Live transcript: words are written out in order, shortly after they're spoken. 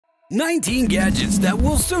19 gadgets that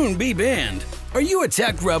will soon be banned. Are you a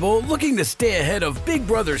tech rebel looking to stay ahead of Big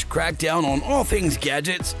Brother's crackdown on all things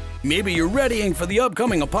gadgets? Maybe you're readying for the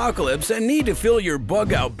upcoming apocalypse and need to fill your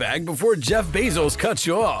bug-out bag before Jeff Bezos cuts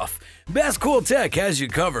you off. Best Cool Tech has you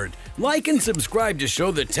covered. Like and subscribe to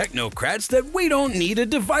show the technocrats that we don't need a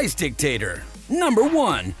device dictator. Number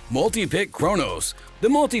 1. Multi-Pick Chronos. The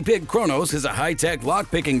Multi-Pick Chronos is a high-tech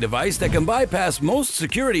lock-picking device that can bypass most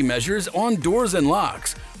security measures on doors and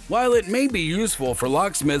locks. While it may be useful for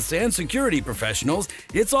locksmiths and security professionals,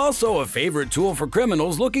 it's also a favorite tool for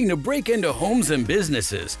criminals looking to break into homes and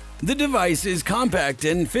businesses. The device is compact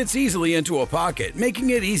and fits easily into a pocket, making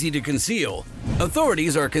it easy to conceal.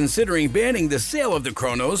 Authorities are considering banning the sale of the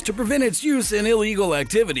Chronos to prevent its use in illegal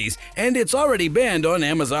activities, and it's already banned on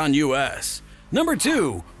Amazon US. Number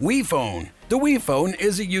 2. Wii Phone. The Wii Phone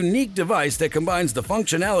is a unique device that combines the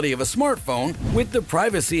functionality of a smartphone with the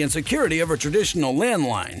privacy and security of a traditional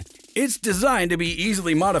landline. It's designed to be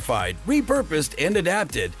easily modified, repurposed, and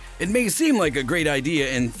adapted. It may seem like a great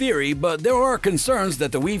idea in theory, but there are concerns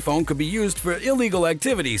that the Wii Phone could be used for illegal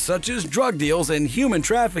activities such as drug deals and human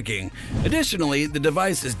trafficking. Additionally, the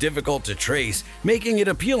device is difficult to trace, making it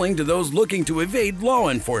appealing to those looking to evade law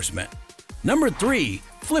enforcement. Number 3.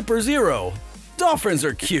 Flipper Zero. Dolphins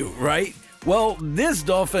are cute, right? Well, this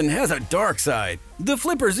dolphin has a dark side. The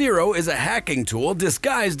Flipper Zero is a hacking tool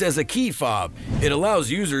disguised as a key fob. It allows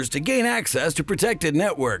users to gain access to protected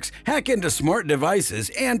networks, hack into smart devices,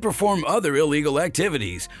 and perform other illegal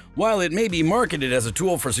activities. While it may be marketed as a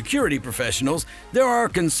tool for security professionals, there are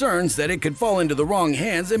concerns that it could fall into the wrong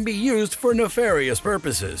hands and be used for nefarious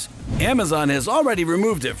purposes. Amazon has already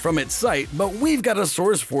removed it from its site, but we've got a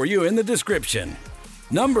source for you in the description.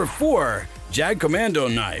 Number 4. Jag Commando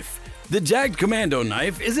Knife. The Jagged Commando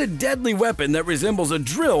Knife is a deadly weapon that resembles a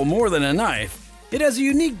drill more than a knife. It has a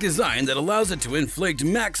unique design that allows it to inflict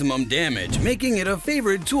maximum damage, making it a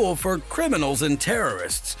favorite tool for criminals and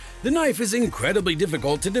terrorists. The knife is incredibly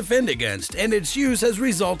difficult to defend against, and its use has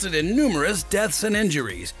resulted in numerous deaths and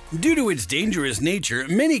injuries. Due to its dangerous nature,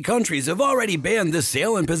 many countries have already banned the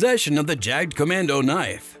sale and possession of the Jagged Commando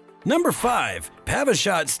Knife. Number 5.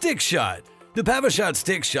 Pavashot Stick Shot. The Pavashot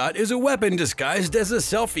Stick Shot is a weapon disguised as a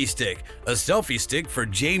selfie stick. A selfie stick for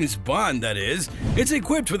James Bond, that is. It's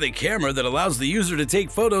equipped with a camera that allows the user to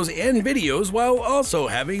take photos and videos while also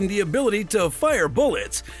having the ability to fire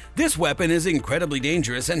bullets. This weapon is incredibly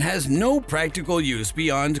dangerous and has no practical use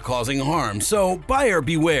beyond causing harm, so buyer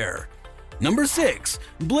beware. Number 6.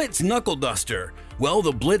 Blitz Knuckle Duster. Well,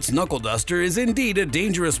 the Blitz Knuckle Duster is indeed a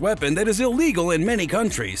dangerous weapon that is illegal in many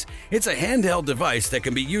countries. It's a handheld device that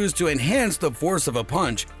can be used to enhance the force of a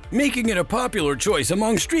punch, making it a popular choice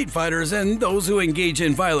among street fighters and those who engage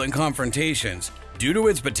in violent confrontations. Due to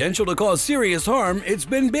its potential to cause serious harm, it's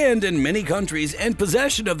been banned in many countries, and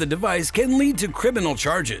possession of the device can lead to criminal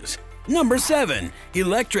charges. Number 7.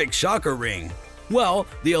 Electric Shocker Ring. Well,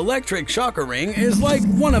 the electric shocker ring is like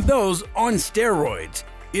one of those on steroids.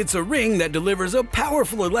 It's a ring that delivers a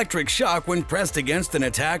powerful electric shock when pressed against an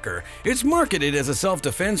attacker. It's marketed as a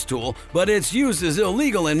self-defense tool, but its use is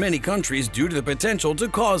illegal in many countries due to the potential to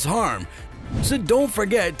cause harm. So don't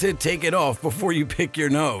forget to take it off before you pick your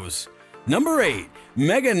nose. Number 8.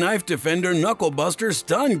 Mega Knife Defender Knuckle Buster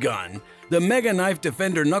Stun Gun. The Mega Knife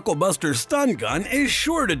Defender Knuckle Buster Stun Gun is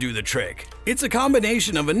sure to do the trick. It's a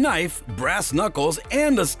combination of a knife, brass knuckles,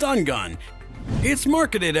 and a stun gun. It's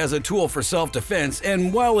marketed as a tool for self-defense,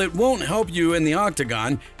 and while it won't help you in the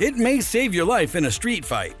octagon, it may save your life in a street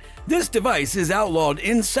fight. This device is outlawed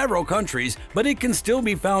in several countries, but it can still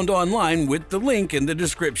be found online with the link in the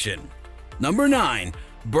description. Number 9.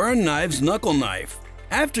 Burn Knives Knuckle Knife.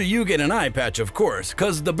 After you get an eye patch, of course,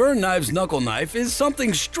 cause the Burn Knives Knuckle Knife is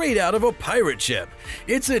something straight out of a pirate ship.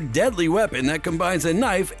 It's a deadly weapon that combines a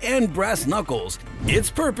knife and brass knuckles. Its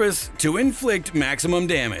purpose? To inflict maximum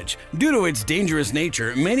damage. Due to its dangerous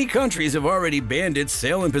nature, many countries have already banned its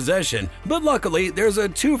sale and possession, but luckily there's a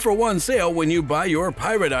 2-for-1 sale when you buy your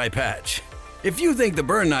pirate eye patch. If you think the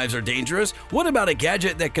burn knives are dangerous, what about a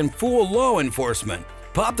gadget that can fool law enforcement?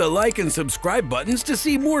 Pop the like and subscribe buttons to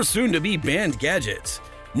see more soon-to-be banned gadgets.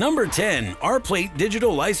 Number 10. R-Plate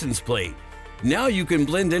Digital License Plate. Now you can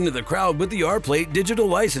blend into the crowd with the R-Plate Digital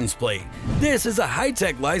License Plate. This is a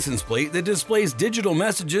high-tech license plate that displays digital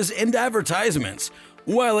messages and advertisements.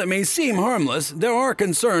 While it may seem harmless, there are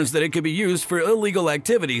concerns that it could be used for illegal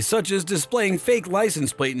activities such as displaying fake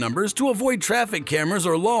license plate numbers to avoid traffic cameras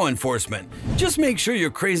or law enforcement. Just make sure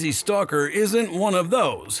your crazy stalker isn't one of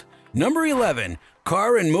those. Number 11.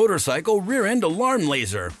 Car and Motorcycle Rear End Alarm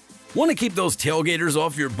Laser. Want to keep those tailgaters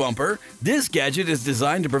off your bumper? This gadget is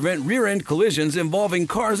designed to prevent rear-end collisions involving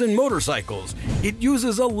cars and motorcycles. It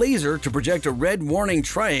uses a laser to project a red warning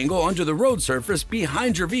triangle onto the road surface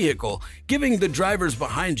behind your vehicle, giving the drivers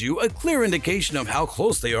behind you a clear indication of how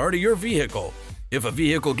close they are to your vehicle. If a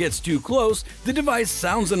vehicle gets too close, the device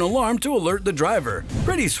sounds an alarm to alert the driver.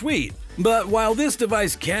 Pretty sweet. But while this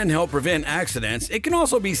device can help prevent accidents, it can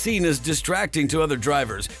also be seen as distracting to other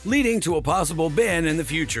drivers, leading to a possible ban in the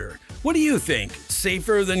future. What do you think?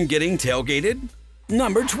 Safer than getting tailgated?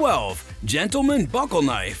 Number 12. Gentleman Buckle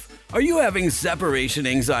Knife. Are you having separation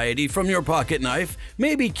anxiety from your pocket knife?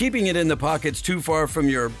 Maybe keeping it in the pockets too far from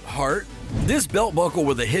your heart? This belt buckle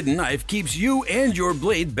with a hidden knife keeps you and your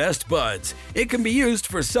blade best buds. It can be used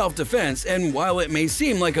for self-defense, and while it may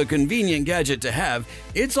seem like a convenient gadget to have,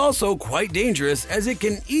 it's also quite dangerous as it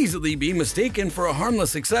can easily be mistaken for a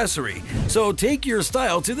harmless accessory. So take your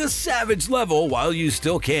style to the savage level while you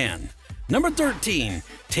still can. Number 13.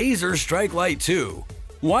 Taser Strike Light 2.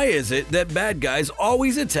 Why is it that bad guys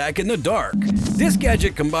always attack in the dark? This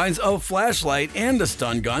gadget combines a flashlight and a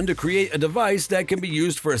stun gun to create a device that can be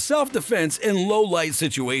used for self-defense in low-light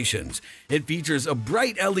situations. It features a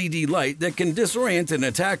bright LED light that can disorient an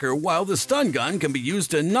attacker, while the stun gun can be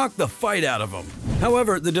used to knock the fight out of them.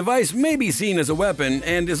 However, the device may be seen as a weapon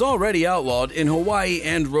and is already outlawed in Hawaii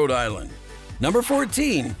and Rhode Island. Number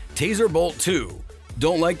 14. Taser Bolt 2.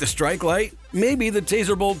 Don't like the strike light? Maybe the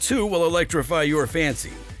Taser Bolt 2 will electrify your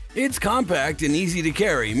fancy. It's compact and easy to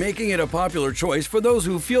carry, making it a popular choice for those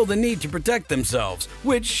who feel the need to protect themselves,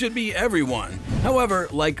 which should be everyone. However,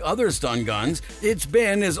 like other stun guns, its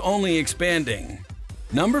ban is only expanding.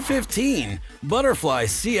 Number 15. Butterfly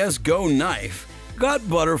CS:GO Knife. Got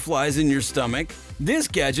butterflies in your stomach? This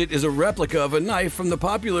gadget is a replica of a knife from the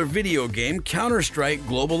popular video game Counter-Strike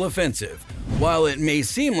Global Offensive. While it may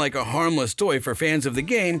seem like a harmless toy for fans of the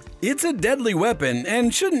game, it's a deadly weapon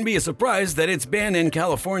and shouldn't be a surprise that its ban in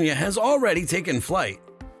California has already taken flight.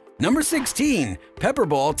 Number 16.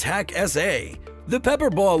 Pepperball TAC SA. The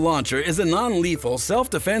Pepperball launcher is a non-lethal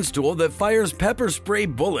self-defense tool that fires pepper spray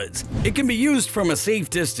bullets. It can be used from a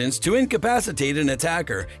safe distance to incapacitate an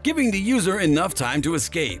attacker, giving the user enough time to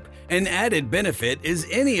escape. An added benefit is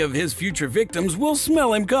any of his future victims will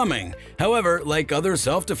smell him coming. However, like other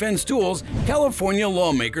self-defense tools, California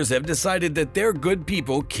lawmakers have decided that their good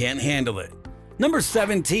people can't handle it. Number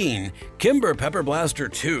 17. Kimber Pepper Blaster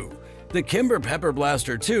 2. The Kimber Pepper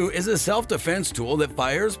Blaster 2 is a self-defense tool that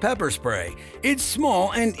fires pepper spray. It's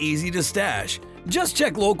small and easy to stash. Just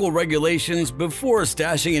check local regulations before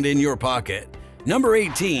stashing it in your pocket. Number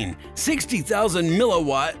 18. 60,000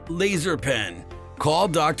 milliwatt laser pen. Call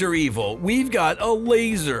Dr. Evil, we've got a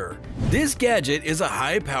laser. This gadget is a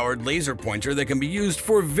high-powered laser pointer that can be used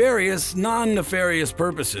for various non-nefarious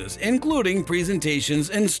purposes, including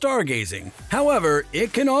presentations and stargazing. However,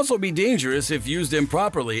 it can also be dangerous if used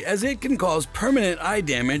improperly, as it can cause permanent eye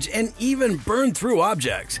damage and even burn through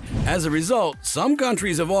objects. As a result, some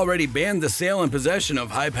countries have already banned the sale and possession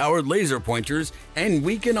of high-powered laser pointers, and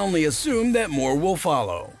we can only assume that more will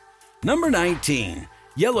follow. Number 19.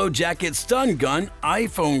 Yellow Jacket Stun Gun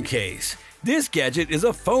iPhone Case. This gadget is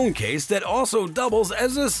a phone case that also doubles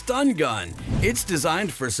as a stun gun. It's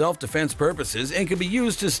designed for self-defense purposes and can be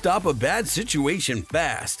used to stop a bad situation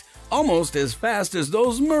fast, almost as fast as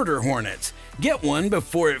those murder hornets. Get one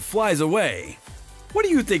before it flies away. What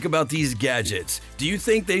do you think about these gadgets? Do you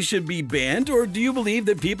think they should be banned, or do you believe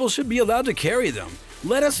that people should be allowed to carry them?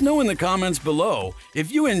 Let us know in the comments below.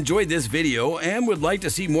 If you enjoyed this video and would like to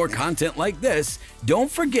see more content like this, don't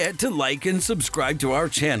forget to like and subscribe to our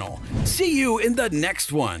channel. See you in the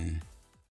next one.